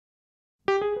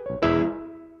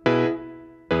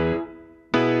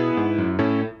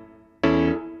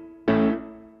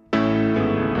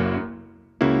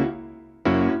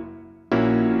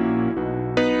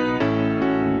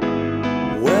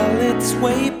It's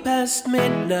way past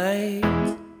midnight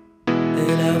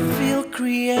and I feel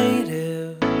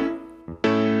creative.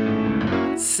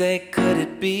 Say, could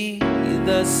it be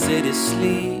the city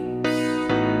sleeps?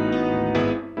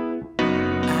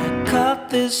 I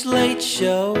caught this late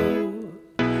show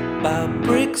by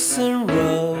bricks and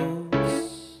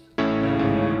roads.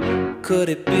 Could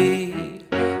it be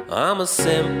I'm a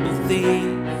simple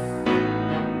thief?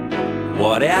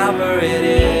 Whatever it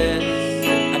is,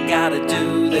 I gotta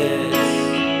do this.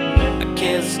 I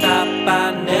can't stop,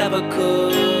 I never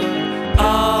could.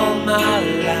 All my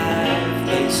life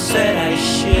they said I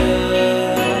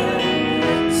should.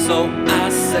 So I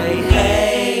say,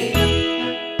 hey,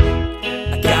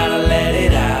 I gotta let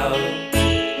it out.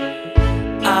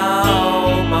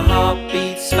 Oh, my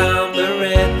heartbeats found the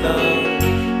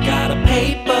rhythm. Got a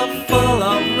paper full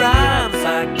of rhymes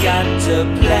I got to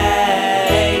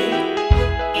play.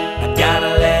 I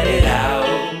gotta let it out.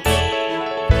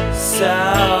 So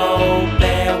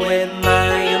bear with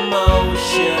my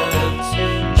emotions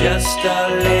just a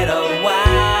little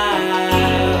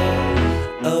while.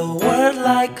 A word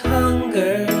like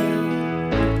hunger,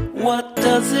 what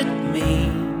does it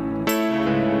mean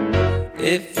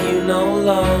if you no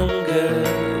longer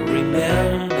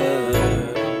remember?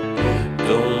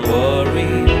 Don't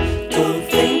worry, don't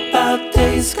think about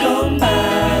days gone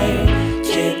by.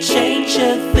 Can't change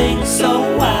a thing, so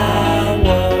why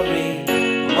worry?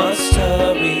 Must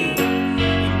hurry,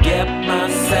 get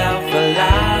myself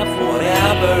alive.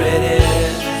 Whatever it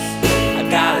is, I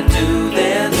gotta do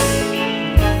this.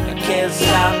 I can't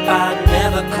stop, I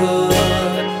never could.